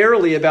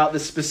secondarily about the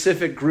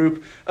specific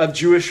group of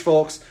Jewish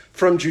folks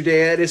from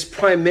Judea. It is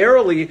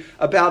primarily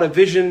about a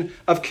vision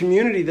of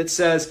community that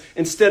says,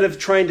 instead of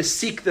trying to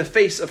seek the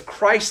face of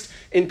Christ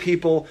in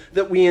people,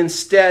 that we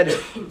instead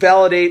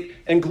validate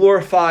and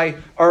glorify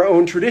our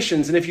own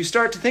traditions. And if you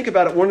start to think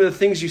about it, one of the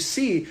things you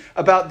see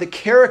about the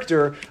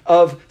character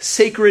of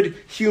sacred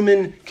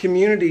human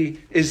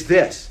community is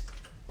this.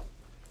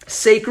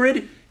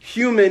 Sacred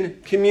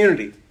human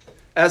community,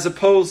 as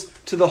opposed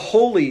to the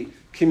holy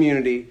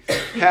community,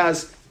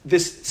 has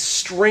this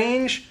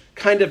strange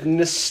kind of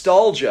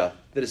nostalgia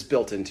that is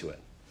built into it.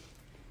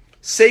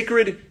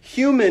 Sacred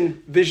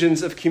human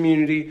visions of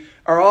community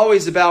are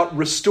always about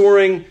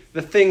restoring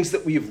the things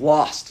that we've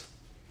lost.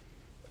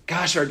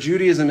 Gosh, our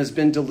Judaism has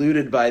been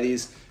diluted by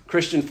these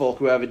Christian folk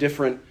who have a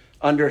different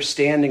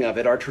understanding of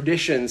it. Our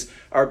traditions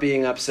are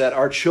being upset.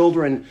 Our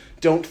children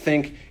don't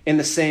think in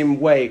the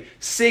same way.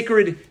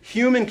 Sacred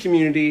human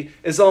community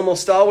is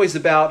almost always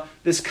about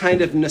this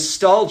kind of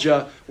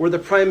nostalgia where the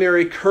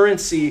primary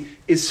currency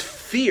is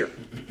fear.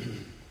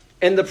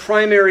 And the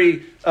primary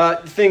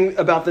thing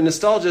about the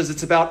nostalgia is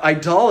it's about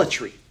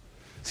idolatry.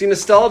 See,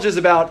 nostalgia is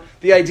about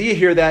the idea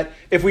here that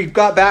if we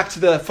got back to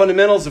the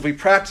fundamentals, if we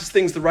practiced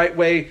things the right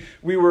way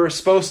we were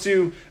supposed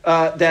to,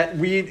 that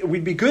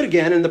we'd be good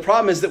again. And the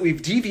problem is that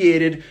we've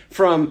deviated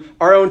from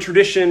our own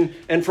tradition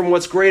and from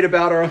what's great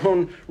about our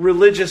own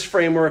religious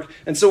framework.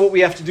 And so what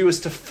we have to do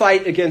is to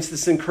fight against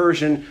this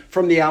incursion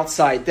from the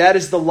outside. That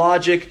is the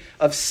logic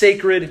of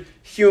sacred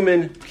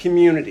human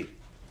community.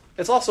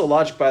 It's also a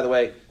logic, by the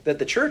way, that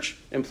the church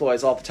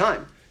employs all the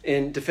time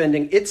in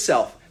defending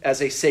itself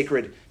as a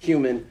sacred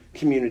human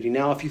community.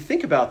 Now, if you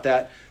think about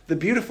that, the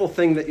beautiful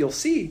thing that you'll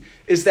see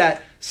is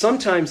that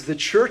sometimes the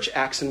church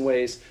acts in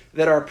ways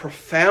that are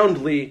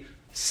profoundly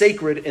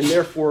sacred and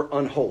therefore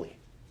unholy.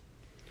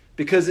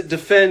 because it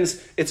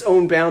defends its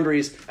own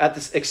boundaries at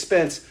the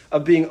expense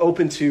of being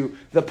open to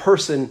the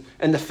person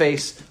and the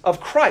face of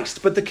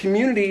Christ. But the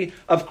community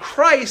of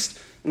Christ,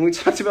 and we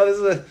talked about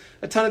this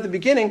a ton at the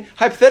beginning,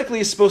 hypothetically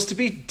is supposed to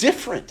be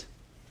different.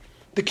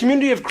 The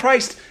community of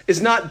Christ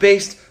is not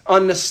based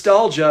on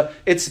nostalgia.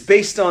 It's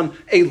based on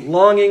a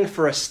longing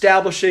for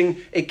establishing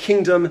a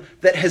kingdom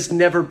that has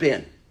never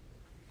been.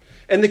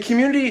 And the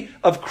community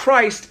of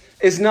Christ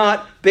is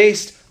not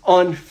based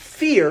on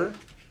fear,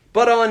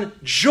 but on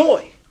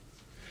joy.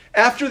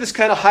 After this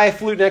kind of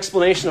highfalutin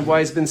explanation of why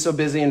he's been so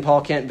busy and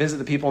Paul can't visit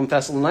the people in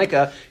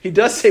Thessalonica, he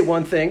does say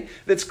one thing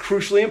that's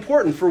crucially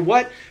important. For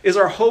what is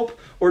our hope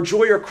or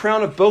joy or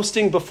crown of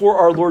boasting before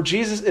our Lord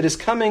Jesus? It is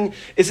coming.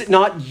 Is it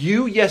not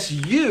you? Yes,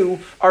 you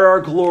are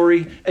our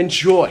glory and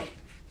joy.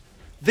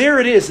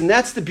 There it is, and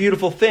that's the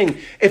beautiful thing.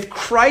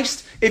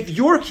 If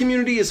your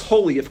community is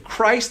holy, if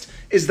Christ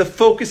is the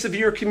focus of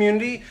your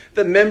community,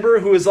 the member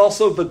who is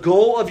also the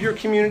goal of your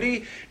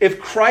community, if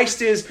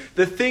Christ is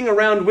the thing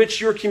around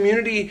which your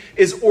community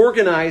is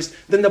organized,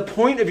 then the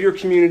point of your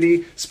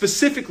community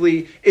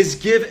specifically is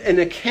give an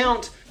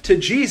account to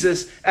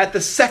Jesus at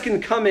the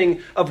second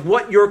coming of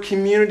what your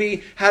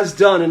community has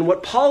done. And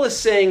what Paul is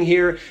saying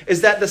here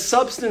is that the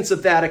substance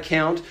of that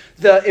account,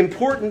 the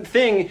important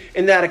thing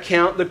in that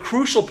account, the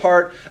crucial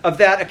part of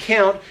that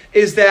account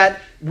is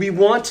that we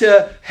want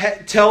to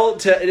tell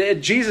to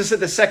Jesus at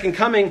the second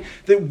coming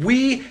that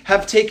we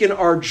have taken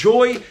our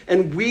joy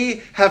and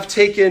we have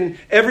taken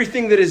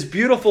everything that is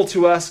beautiful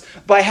to us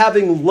by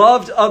having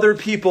loved other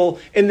people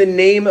in the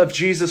name of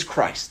Jesus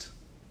Christ.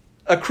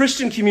 A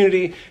Christian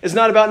community is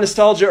not about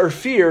nostalgia or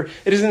fear.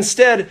 It is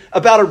instead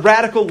about a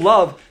radical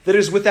love that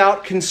is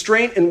without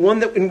constraint and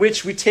one in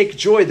which we take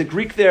joy. The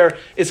Greek there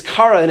is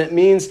kara, and it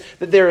means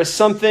that there is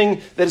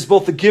something that is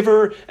both the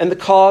giver and the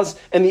cause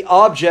and the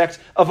object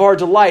of our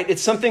delight.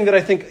 It's something that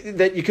I think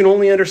that you can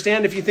only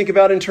understand if you think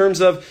about in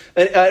terms of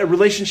a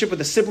relationship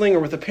with a sibling or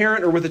with a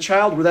parent or with a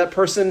child, where that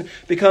person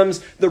becomes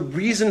the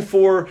reason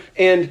for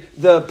and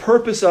the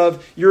purpose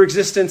of your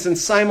existence, and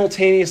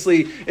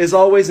simultaneously is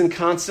always and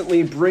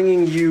constantly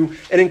bringing you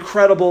an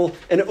incredible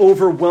and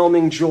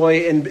overwhelming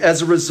joy. And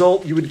as a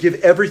result, you would give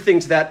everything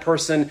to that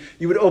person.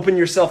 You would open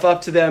yourself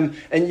up to them,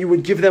 and you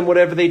would give them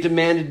whatever they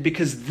demanded,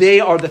 because they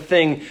are the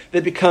thing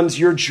that becomes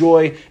your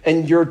joy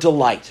and your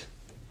delight.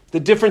 The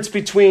difference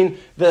between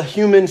the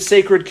human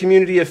sacred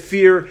community of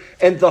fear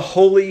and the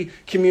holy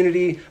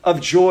community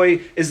of joy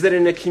is that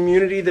in a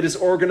community that is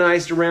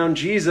organized around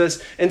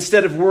Jesus,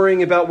 instead of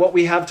worrying about what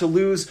we have to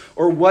lose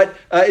or what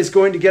is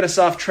going to get us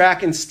off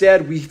track,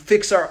 instead we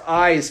fix our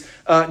eyes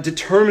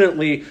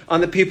determinately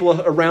on the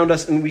people around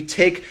us, and we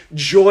take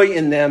joy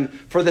in them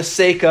for the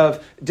sake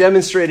of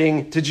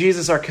demonstrating to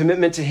Jesus our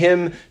commitment to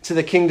him, to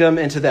the kingdom,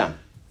 and to them.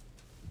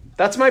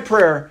 That's my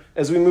prayer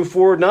as we move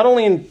forward, not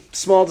only in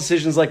small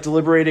decisions like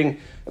deliberating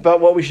about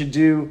what we should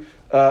do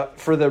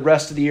for the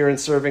rest of the year in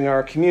serving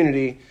our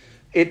community.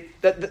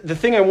 The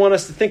thing I want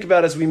us to think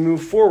about as we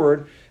move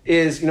forward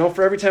is,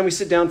 for every time we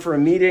sit down for a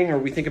meeting, or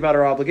we think about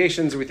our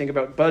obligations, or we think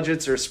about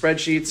budgets or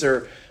spreadsheets,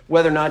 or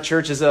whether or not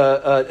church is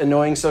a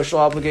annoying social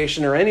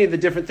obligation, or any of the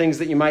different things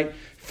that you might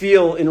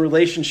feel in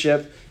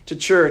relationship to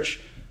church,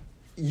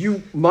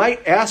 you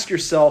might ask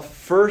yourself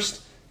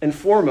first and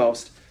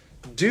foremost,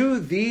 do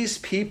these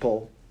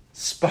people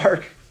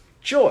spark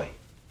joy?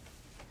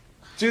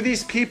 Do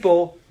these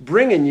people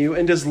bring in you,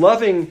 and does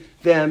loving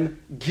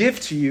them give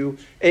to you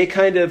a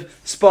kind of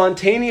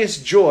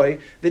spontaneous joy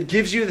that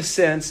gives you the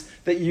sense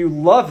that you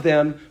love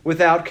them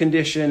without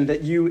condition,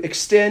 that you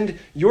extend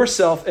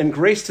yourself and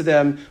grace to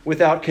them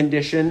without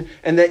condition,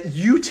 and that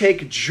you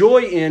take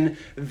joy in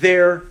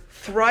their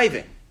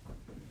thriving?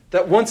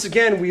 That once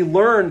again, we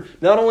learn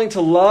not only to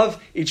love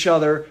each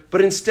other,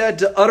 but instead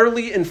to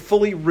utterly and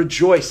fully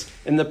rejoice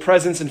in the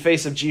presence and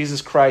face of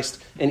Jesus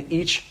Christ in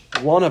each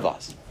one of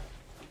us.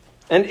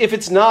 And if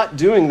it's not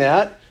doing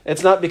that,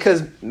 it's not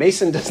because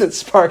Mason doesn't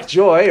spark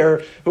joy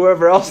or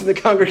whoever else in the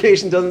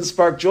congregation doesn't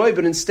spark joy,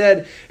 but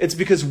instead it's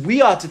because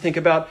we ought to think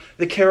about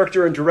the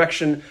character and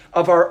direction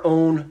of our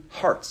own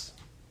hearts.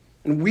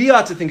 And we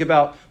ought to think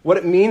about what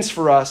it means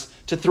for us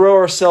to throw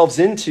ourselves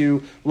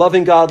into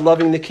loving God,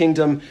 loving the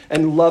kingdom,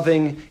 and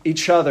loving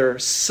each other,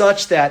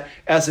 such that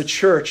as a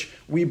church,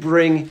 we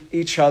bring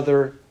each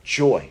other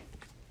joy.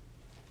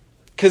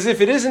 Because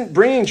if it isn't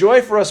bringing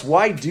joy for us,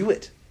 why do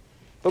it?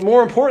 But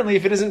more importantly,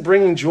 if it isn't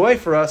bringing joy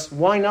for us,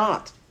 why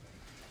not?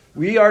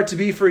 We are to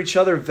be for each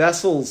other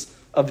vessels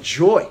of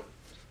joy,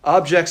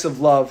 objects of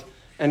love,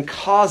 and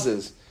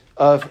causes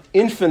of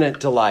infinite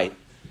delight.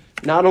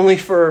 Not only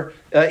for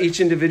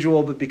each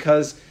individual, but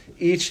because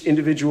each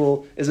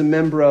individual is a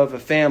member of a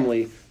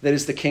family that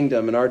is the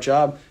kingdom, and our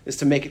job is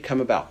to make it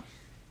come about.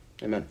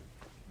 Amen.